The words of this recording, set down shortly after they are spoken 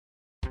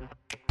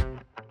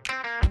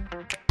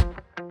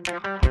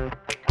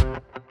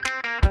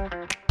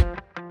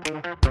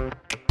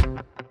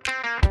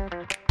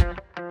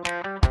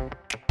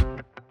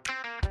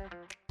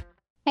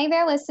Hey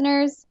there,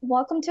 listeners.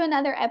 Welcome to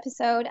another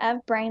episode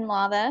of Brain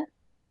Lava,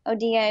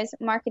 Odia's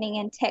marketing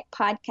and tech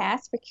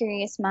podcast for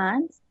curious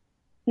minds.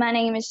 My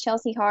name is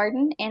Chelsea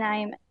Harden, and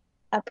I'm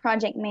a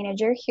project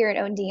manager here at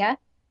Odia.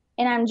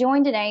 And I'm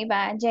joined today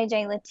by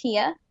JJ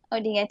Latia,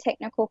 Odia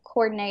technical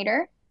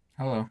coordinator.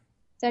 Hello.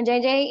 So,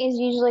 JJ is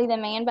usually the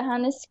man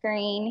behind the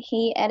screen.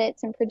 He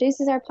edits and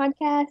produces our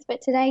podcast,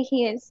 but today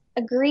he has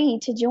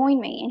agreed to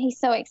join me, and he's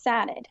so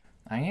excited.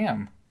 I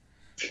am.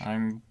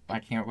 I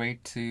can't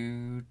wait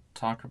to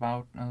talk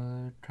about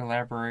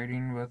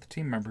collaborating with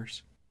team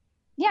members.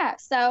 Yeah,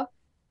 so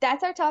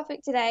that's our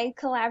topic today,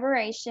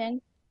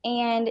 collaboration.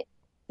 And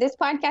this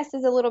podcast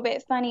is a little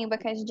bit funny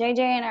because JJ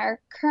and I are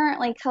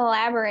currently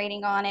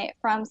collaborating on it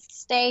from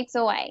states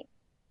away.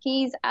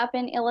 He's up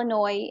in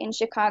Illinois in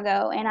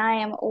Chicago, and I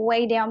am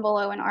way down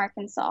below in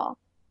Arkansas.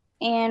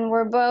 And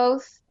we're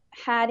both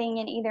hiding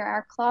in either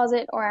our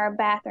closet or our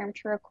bathroom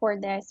to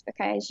record this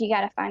because you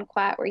got to find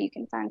quiet where you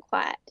can find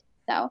quiet.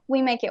 So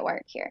we make it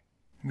work here.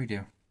 We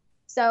do.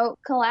 So,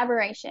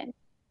 collaboration.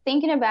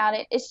 Thinking about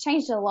it, it's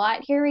changed a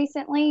lot here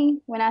recently.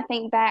 When I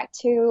think back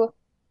to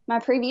my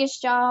previous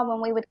job,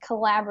 when we would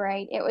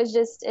collaborate, it was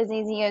just as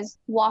easy as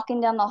walking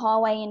down the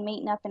hallway and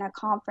meeting up in a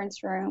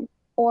conference room,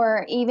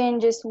 or even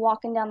just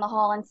walking down the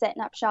hall and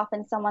setting up shop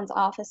in someone's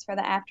office for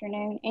the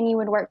afternoon, and you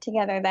would work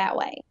together that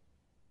way.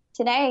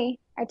 Today,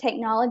 our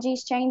technology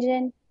is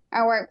changing,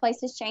 our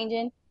workplace is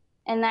changing,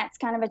 and that's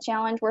kind of a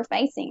challenge we're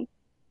facing.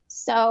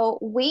 So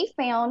we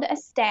found a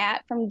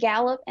stat from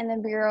Gallup and the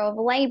Bureau of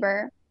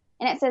Labor,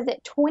 and it says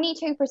that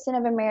 22%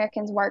 of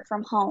Americans work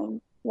from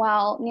home,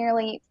 while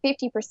nearly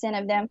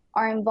 50% of them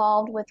are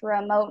involved with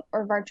remote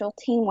or virtual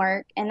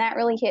teamwork, and that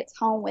really hits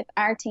home with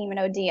our team at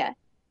Odia.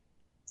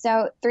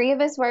 So 3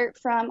 of us work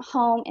from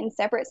home in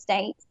separate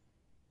states,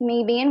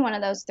 me being one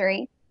of those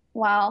 3,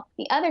 while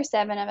the other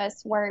 7 of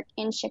us work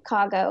in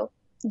Chicago.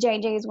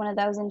 JJ is one of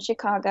those in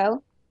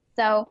Chicago.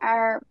 So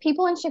our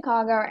people in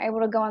Chicago are able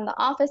to go in the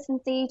office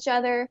and see each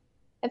other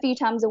a few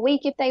times a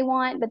week if they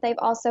want, but they've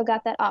also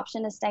got that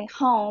option to stay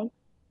home.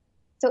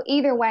 So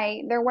either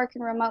way, they're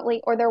working remotely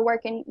or they're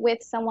working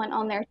with someone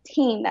on their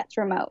team that's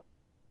remote.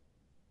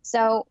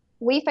 So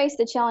we face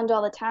the challenge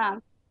all the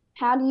time.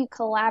 How do you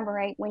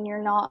collaborate when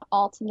you're not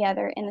all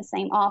together in the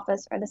same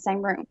office or the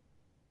same room?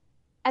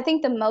 I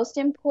think the most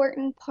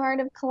important part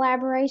of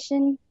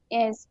collaboration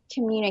is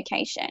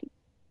communication.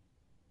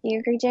 Do you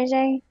agree,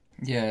 JJ?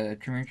 Yeah,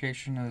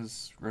 communication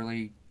is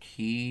really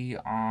key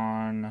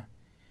on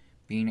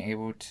being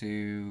able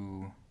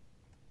to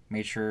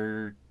make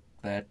sure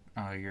that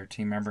your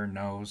team member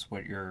knows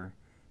what you're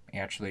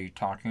actually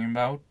talking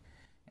about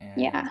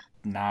Yeah,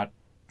 and not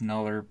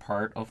another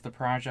part of the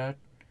project.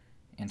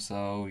 And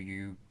so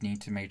you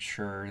need to make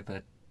sure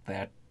that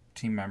that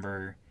team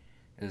member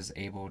is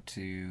able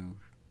to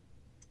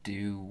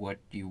do what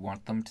you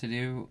want them to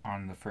do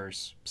on the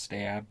first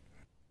stab.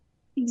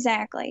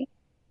 exactly.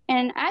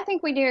 And I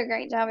think we do a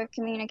great job of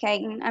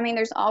communicating. I mean,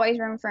 there's always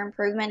room for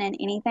improvement in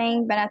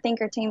anything, but I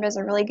think our team does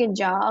a really good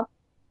job.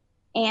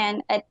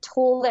 And a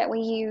tool that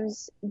we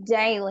use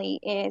daily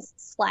is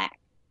Slack.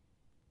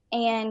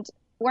 And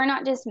we're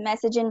not just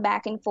messaging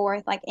back and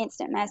forth like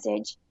instant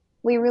message.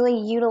 We really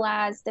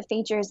utilize the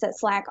features that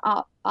Slack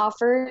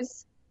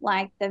offers,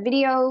 like the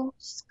video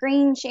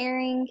screen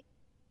sharing.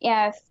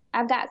 If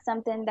I've got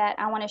something that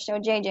I want to show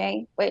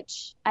JJ,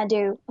 which I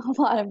do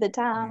a lot of the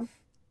time,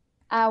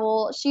 I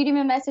will shoot him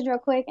a message real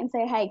quick and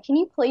say, hey, can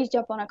you please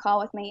jump on a call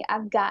with me?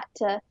 I've got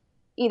to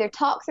either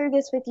talk through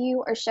this with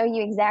you or show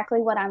you exactly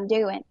what I'm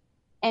doing.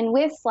 And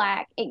with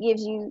Slack, it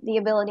gives you the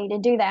ability to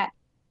do that.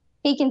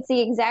 He can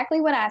see exactly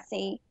what I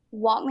see,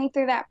 walk me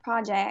through that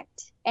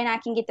project, and I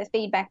can get the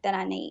feedback that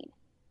I need.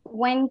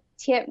 One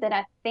tip that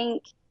I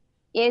think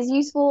is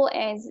useful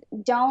is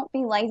don't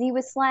be lazy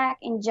with Slack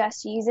and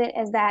just use it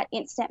as that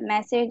instant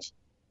message.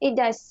 It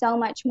does so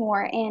much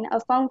more, and a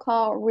phone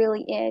call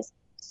really is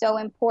so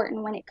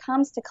important when it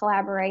comes to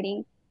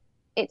collaborating.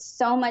 It's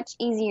so much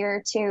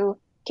easier to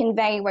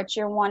convey what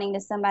you're wanting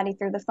to somebody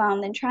through the phone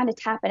than trying to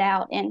type it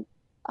out in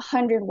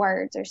 100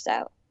 words or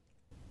so.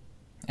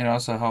 It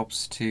also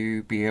helps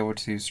to be able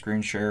to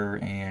screen share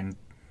and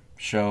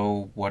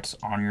show what's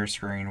on your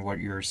screen, what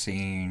you're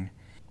seeing,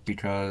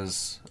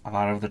 because a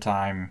lot of the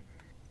time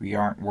we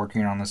aren't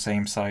working on the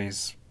same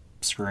size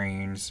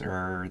screens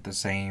or the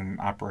same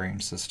operating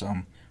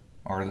system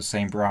or the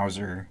same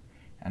browser,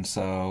 and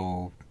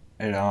so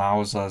it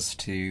allows us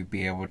to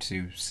be able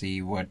to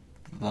see what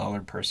the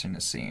other person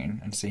is seeing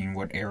and seeing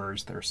what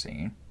errors they're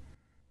seeing.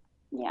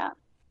 Yeah.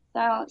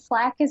 So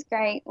Slack is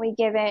great. We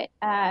give it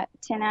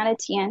 10 out of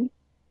 10.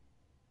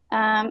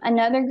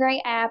 Another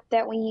great app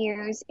that we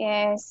use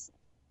is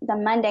the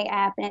Monday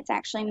app, and it's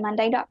actually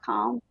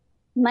Monday.com.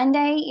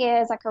 Monday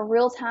is like a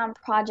real-time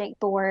project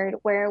board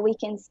where we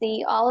can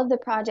see all of the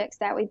projects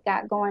that we've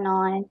got going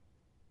on.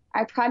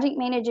 Our project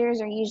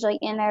managers are usually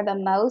in there the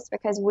most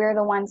because we're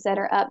the ones that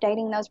are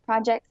updating those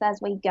projects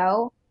as we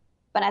go.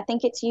 But I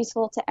think it's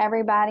useful to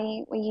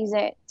everybody. We use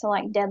it to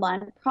like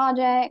deadline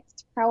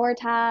projects,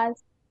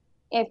 prioritize,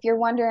 If you're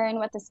wondering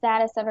what the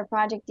status of a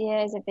project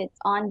is, if it's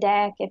on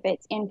deck, if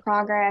it's in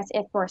progress,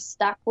 if we're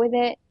stuck with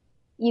it,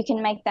 you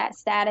can make that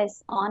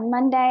status on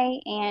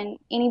Monday, and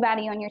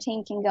anybody on your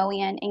team can go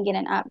in and get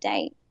an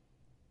update.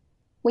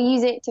 We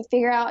use it to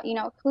figure out,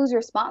 who's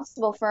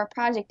responsible for a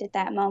project at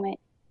that moment.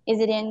 Is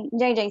it in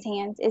JJ's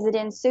hands? Is it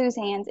in Sue's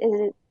hands?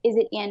 Is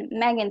it in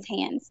Megan's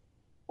hands?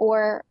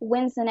 Or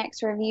when's the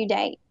next review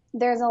date?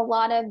 There's a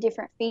lot of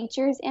different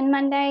features in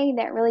Monday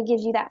that really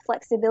gives you that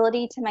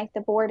flexibility to make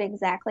the board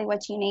exactly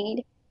what you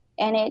need.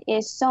 And it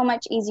is so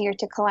much easier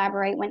to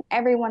collaborate when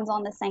everyone's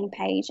on the same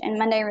page, and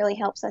Monday really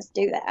helps us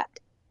do that.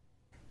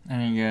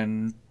 And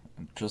again,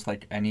 just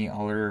like any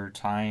other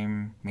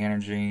time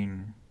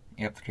managing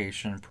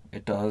application,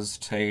 it does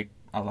take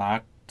a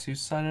lot to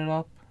set it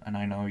up. And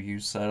I know you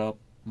set up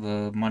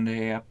the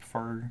Monday app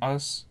for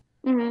us.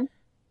 Mm-hmm.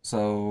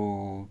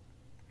 So,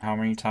 how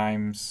many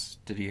times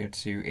did you have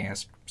to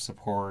ask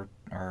support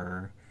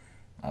or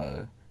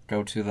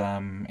go to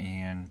them?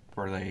 And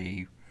were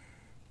they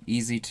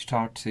easy to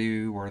talk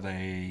to?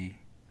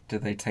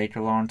 Did they take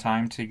a long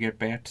time to get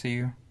back to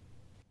you?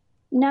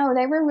 No,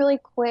 they were really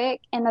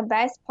quick, and the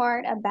best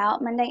part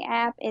about Monday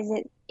app is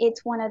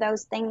it's one of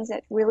those things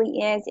that really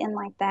is in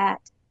like that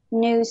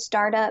new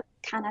startup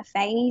kind of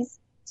phase.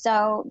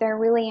 So they're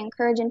really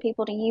encouraging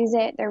people to use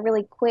it. They're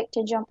really quick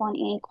to jump on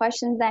any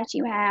questions that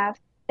you have.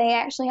 They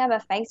actually have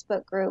a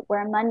Facebook group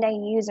where Monday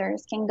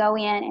users can go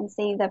in and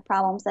see the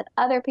problems that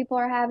other people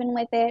are having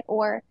with it,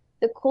 or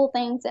the cool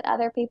things that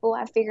other people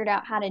have figured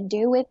out how to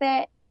do with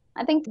it.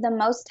 I think the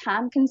most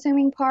time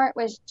consuming part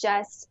was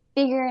just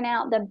figuring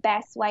out the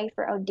best way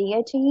for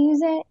Odea to use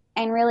it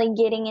and really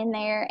getting in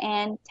there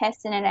and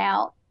testing it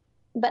out.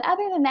 But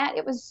other than that,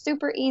 it was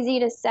super easy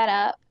to set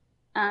up,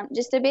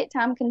 just a bit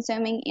time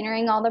consuming,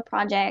 entering all the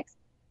projects.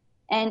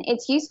 And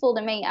it's useful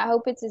to me. I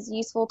hope it's as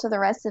useful to the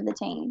rest of the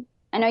team.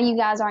 I know you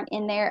guys aren't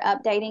in there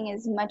updating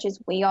as much as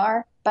we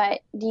are,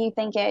 but do you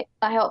think it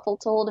a helpful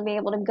tool to be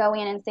able to go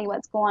in and see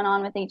what's going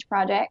on with each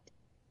project?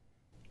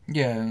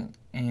 Yeah,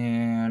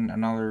 and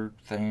another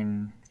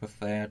thing with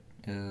that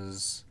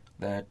is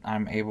that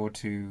I'm able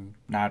to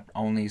not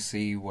only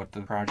see what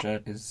the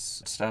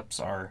project's steps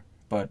are,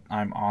 but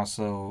I'm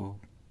also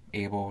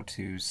able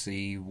to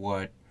see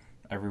what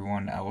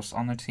everyone else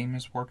on the team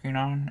is working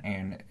on,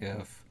 and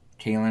if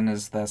Kaylin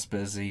is this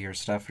busy or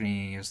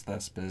Stephanie is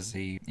this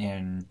busy,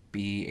 and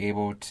be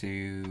able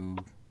to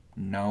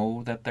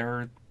know that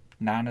they're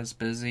not as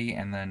busy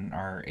and then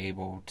are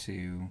able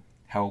to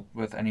help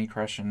with any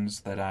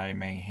questions that I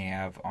may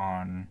have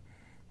on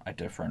a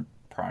different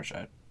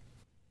project.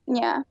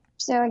 Yeah.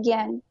 So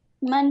again,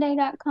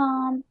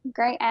 Monday.com,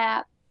 great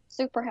app,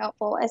 super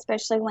helpful,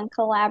 especially when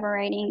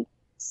collaborating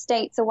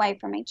states away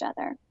from each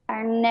other.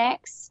 Our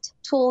next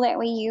tool that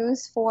we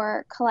use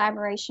for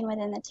collaboration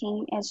within the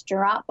team is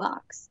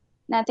Dropbox.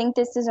 And I think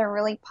this is a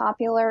really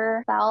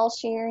popular file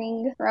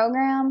sharing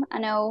program. I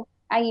know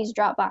I used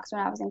Dropbox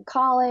when I was in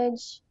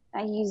college.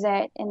 I use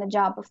it in the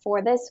job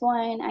before this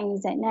one. I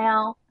use it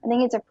now. I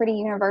think it's a pretty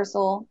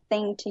universal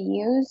thing to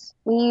use.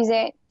 We use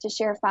it to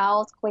share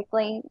files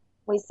quickly.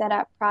 We set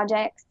up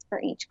projects for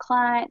each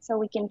client so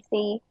we can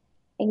see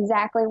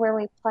exactly where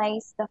we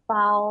place the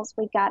files.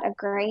 We've got a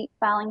great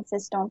filing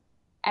system.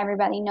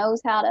 Everybody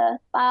knows how to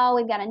file.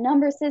 We've got a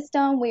number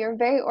system. We are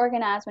very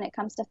organized when it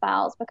comes to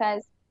files,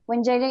 because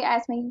when JJ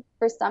asks me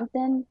for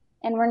something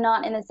and we're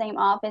not in the same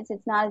office,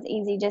 it's not as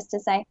easy just to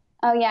say,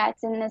 oh yeah,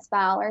 it's in this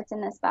file or it's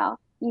in this file.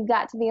 You've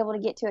got to be able to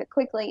get to it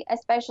quickly,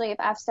 especially if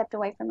I've stepped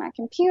away from my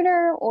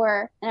computer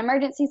or an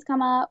emergency's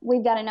come up.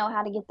 We've got to know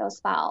how to get those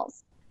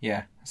files.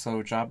 Yeah,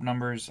 so job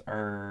numbers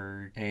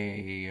are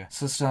a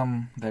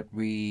system that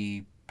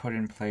we put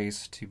in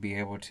place to be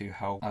able to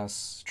help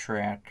us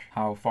track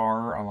how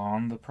far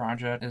along the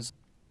project is.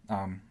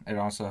 It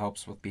also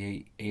helps with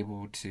being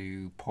able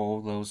to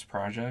pull those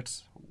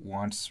projects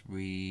once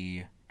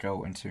we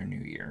go into a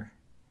new year.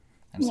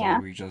 And so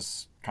we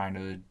just kind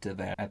of did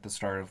that at the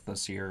start of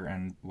this year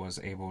and was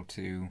able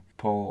to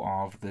pull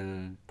all of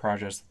the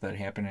projects that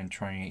happened in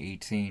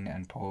 2018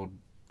 and pulled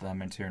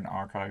them into an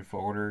archive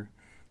folder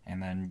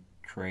and then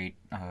create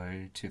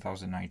a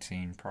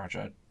 2019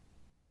 project.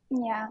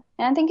 Yeah,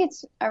 and I think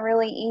it's a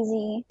really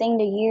easy thing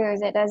to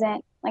use. It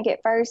doesn't, like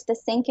at first, the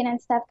syncing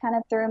and stuff kind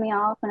of threw me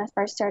off when I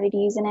first started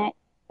using it,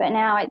 but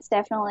now it's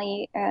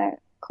definitely a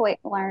quick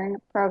learn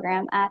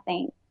program, I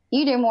think.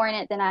 You do more in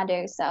it than I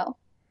do, so.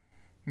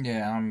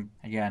 Yeah,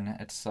 again,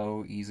 it's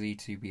so easy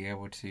to be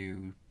able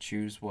to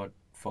choose what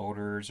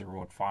folders or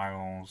what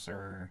files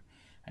or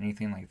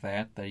anything like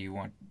that that you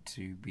want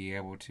to be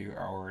able to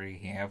already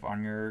have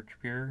on your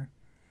computer,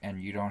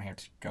 and you don't have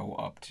to go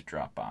up to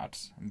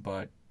Dropbox,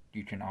 but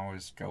you can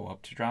always go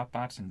up to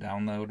Dropbox and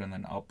download and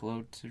then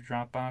upload to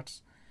Dropbox,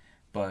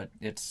 but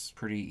it's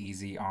pretty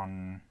easy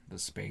on the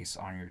space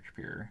on your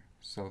computer,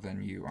 so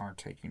then you aren't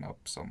taking up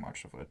so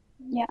much of it.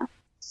 Yeah.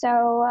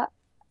 So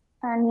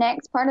Our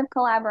next part of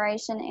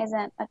collaboration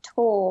isn't a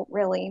tool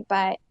really,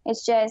 but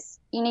it's just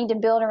you need to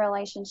build a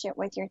relationship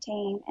with your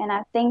team. And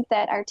I think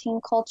that our team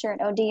culture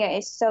at ODIA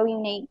is so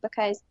unique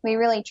because we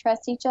really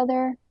trust each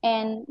other.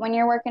 And when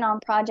you're working on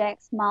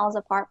projects miles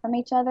apart from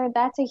each other,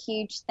 that's a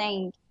huge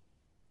thing.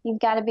 You've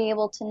got to be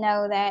able to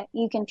know that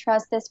you can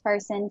trust this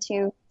person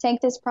to take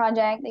this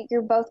project that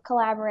you're both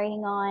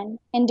collaborating on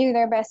and do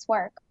their best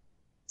work.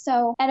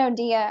 So at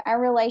ODIA,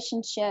 our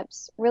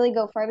relationships really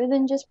go further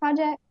than just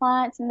project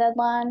clients and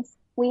deadlines.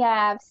 We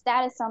have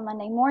status on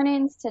Monday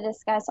mornings to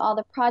discuss all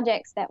the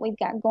projects that we've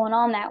got going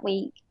on that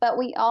week. But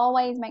we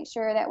always make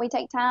sure that we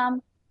take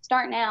time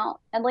starting out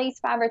at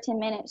least 5 or 10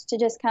 minutes to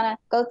just kind of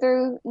go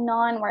through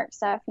non-work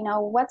stuff. You know,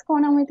 what's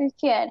going on with your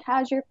kid?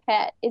 How's your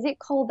pet? Is it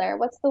cold there?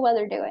 What's the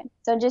weather doing?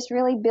 So just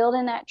really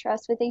building that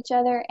trust with each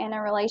other and a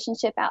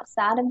relationship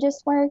outside of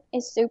just work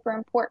is super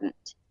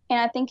important. And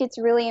I think it's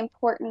really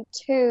important,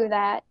 too,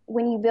 that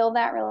when you build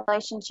that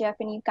relationship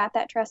and you've got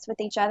that trust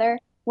with each other,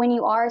 when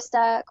you are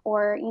stuck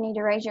or you need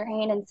to raise your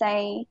hand and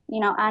say,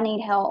 you know, I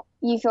need help,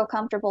 you feel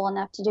comfortable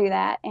enough to do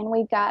that. And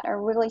we've got a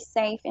really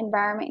safe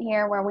environment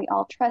here where we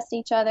all trust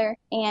each other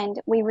and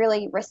we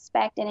really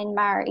respect and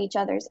admire each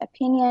other's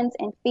opinions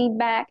and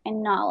feedback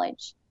and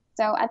knowledge.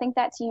 So I think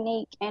that's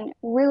unique and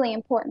really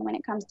important when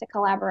it comes to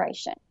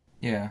collaboration.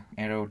 Yeah,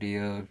 at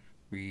ODIA,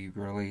 we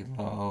really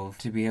love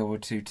to be able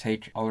to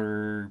take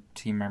other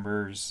team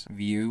members'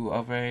 view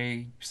of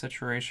a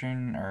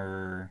situation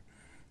or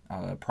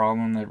a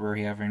problem that we're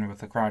having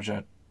with a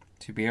project.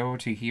 To be able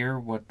to hear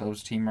what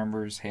those team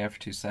members have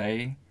to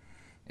say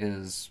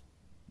is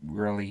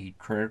really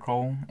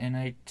critical in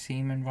a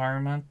team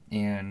environment,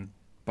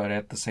 but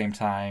at the same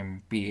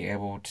time be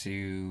able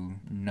to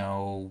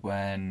know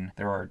when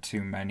there are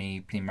too many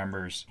team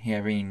members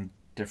having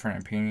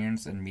different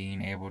opinions and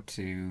being able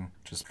to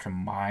just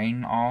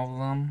combine all of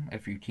them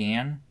if you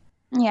can.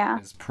 Yeah,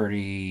 is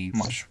pretty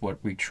much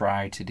what we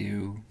try to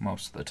do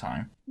most of the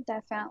time.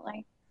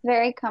 definitely.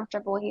 Very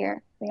comfortable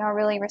here. We all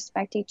really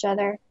respect each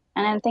other.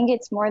 And I think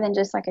it's more than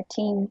just like a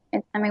team.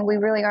 We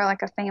really are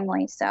like a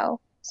family. So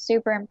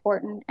super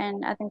important.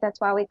 And I think that's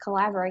why we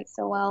collaborate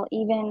so well.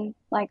 Even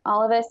like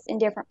all of us in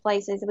different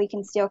places, we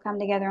can still come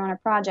together on a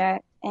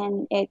project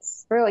and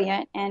it's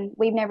brilliant. And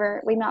we've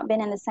not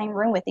been in the same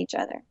room with each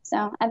other.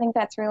 So I think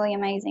that's really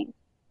amazing.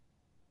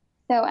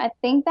 So I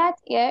think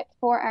that's it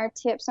for our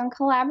tips on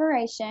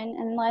collaboration,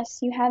 unless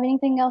you have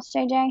anything else,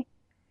 JJ.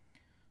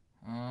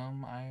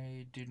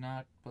 I do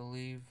not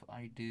believe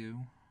I do.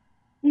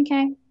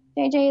 Okay.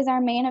 JJ is our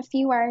man of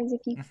few words,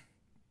 if you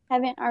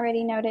haven't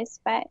already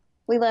noticed, but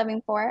we love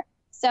him for it.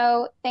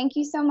 So thank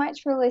you so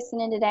much for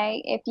listening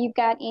today. If you've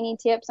got any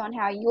tips on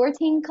how your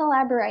team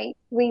collaborates,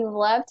 we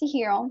love to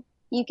hear them.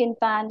 You can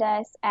find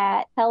us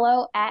at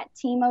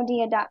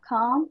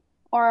hello@teamodia.com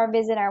or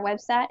visit our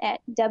website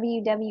at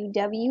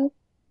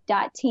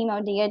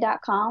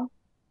www.teamodia.com.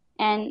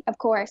 And of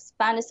course,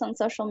 find us on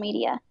social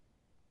media.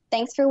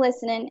 Thanks for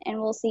listening,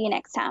 and we'll see you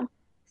next time.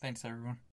 Thanks, everyone.